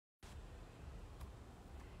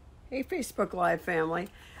Hey, Facebook Live family.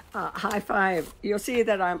 High five. You'll see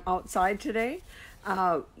that I'm outside today.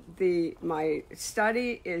 My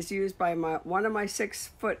study is used by one of my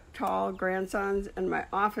 6-foot tall grandsons, and my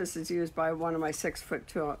office is used by one of my 6-foot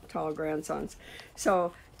tall grandsons.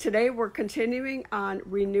 So today we're continuing on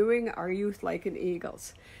renewing our youth like an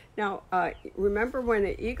eagle's. Now, remember when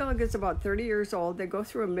an eagle gets about 30 years old, they go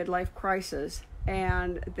through a midlife crisis,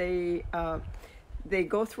 and they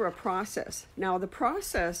go through a process. Now, the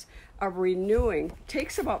process of renewing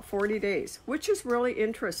takes about 40 days, which is really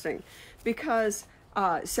interesting because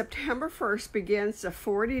September 1st begins the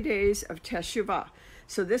 40 days of Teshuvah.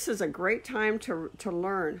 So this is a great time to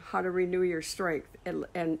learn how to renew your strength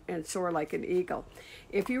and soar like an eagle.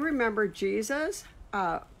 If you remember Jesus,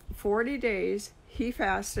 40 days he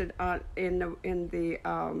fasted in the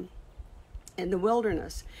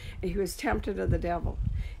wilderness, and he was tempted of the devil.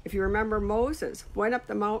 If you remember, Moses went up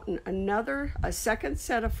the mountain a second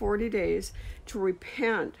set of 40 days to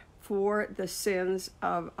repent for the sins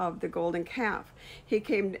of the golden calf.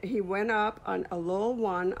 He went up on Elul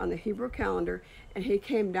 1 on the Hebrew calendar, and he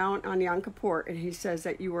came down on Yom Kippur, and he says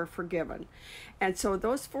that you are forgiven. And so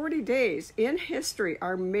those 40 days in history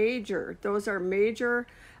are major. Those are major.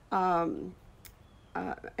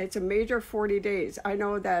 It's a major 40 days. I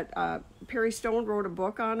know that Perry Stone wrote a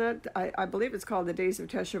book on it. I believe it's called The Days of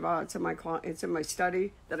Teshuvah. It's in my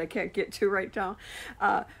study that I can't get to right now.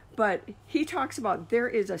 But he talks about there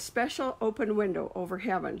is a special open window over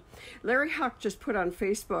heaven. Larry Huck just put on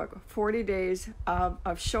Facebook 40 days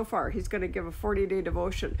of shofar. He's going to give a 40-day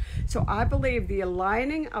devotion. So I believe the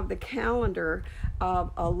aligning of the calendar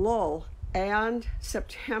of Elul and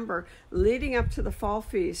September, leading up to the fall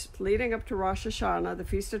feast, leading up to Rosh Hashanah, the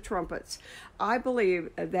Feast of Trumpets, I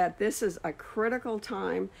believe that this is a critical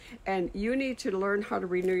time, and you need to learn how to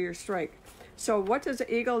renew your strength. So what does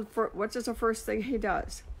the first thing he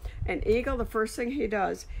does? An eagle, the first thing he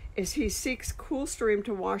does is he seeks cool stream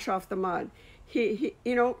to wash off the mud. He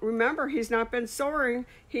remember, he's not been soaring.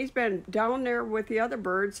 He's been down there with the other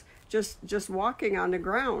birds, just walking on the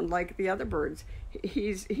ground like the other birds.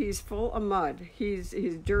 He's full of mud. He's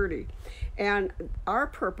dirty. And our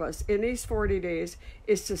purpose in these 40 days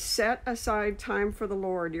is to set aside time for the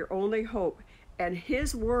Lord, your only hope. And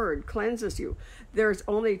his word cleanses you. There's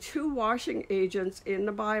only 2 washing agents in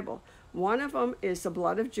the Bible. One of them is the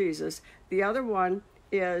blood of Jesus. The other one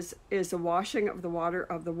is the washing of the water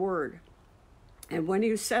of the word. And when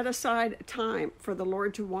you set aside time for the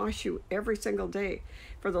Lord to wash you every single day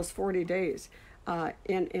for those 40 days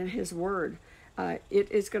in his word,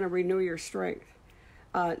 it is going to renew your strength.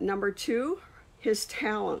 Number 2, his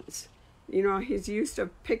talons. He's used to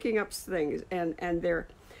picking up things, and they're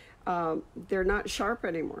not sharp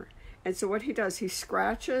anymore. And so what he does, he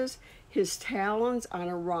scratches his talons on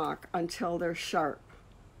a rock until they're sharp.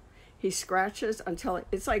 He scratches until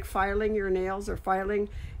it's like filing your nails or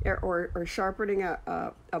sharpening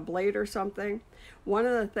a blade or something. One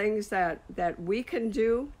of the things that we can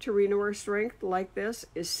do to renew our strength like this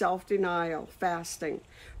is self-denial, fasting,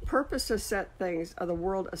 purpose to set things of the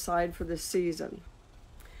world aside for this season.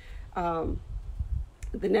 The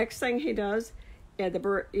next thing he does,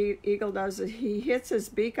 eagle does, is he hits his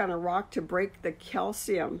beak on a rock to break the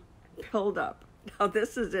calcium buildup. Now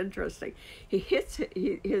this is interesting. His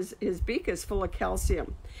beak is full of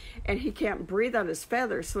calcium, and he can't breathe on his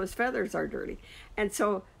feathers, so his feathers are dirty. And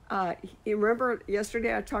so you remember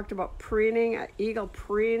yesterday I talked about preening. An eagle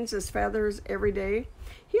preens his feathers every day.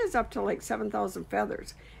 He has up to like 7,000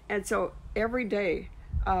 feathers, and so every day,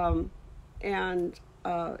 and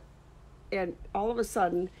all of a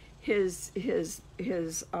sudden his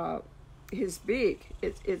beak,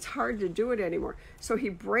 it's hard to do it anymore. So he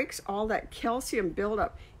breaks all that calcium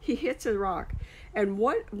buildup. He hits a rock. And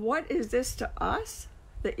what is this to us?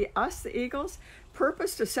 The eagles?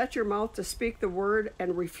 Purpose to set your mouth to speak the word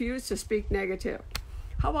and refuse to speak negative.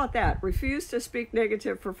 How about that? Refuse to speak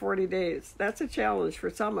negative for 40 days. That's a challenge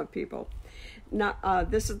for some of people. Now,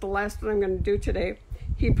 this is the last one I'm going to do today.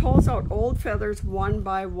 He pulls out old feathers one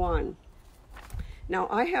by one. Now,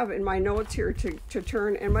 I have in my notes here to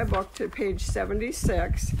turn in my book to page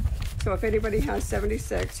 76. So if anybody has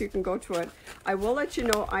 76, you can go to it. I will let you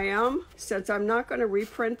know since I'm not going to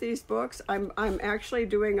reprint these books, I'm actually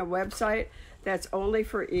doing a website that's only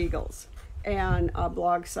for eagles and a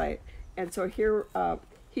blog site. And so here,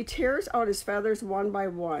 he tears out his feathers one by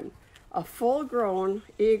one. A full-grown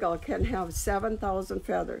eagle can have 7,000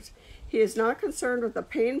 feathers. He is not concerned with the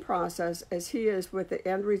pain process as he is with the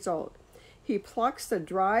end result. He plucks the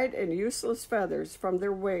dried and useless feathers from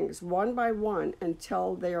their wings one by one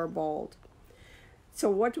until they are bald. So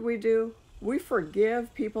what do? We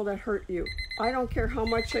forgive people that hurt you. I don't care how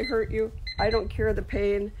much they hurt you. I don't care the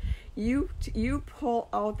pain. You pull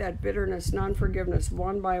out that bitterness and unforgiveness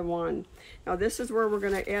one by one. Now this is where we're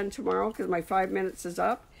going to end tomorrow because my 5 minutes is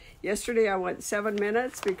up. Yesterday I went 7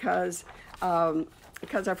 minutes because I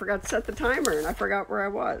forgot to set the timer and I forgot where I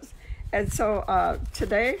was. And so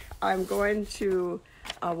today I'm going to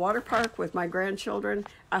a water park with my grandchildren.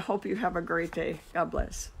 I hope you have a great day. God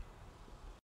bless.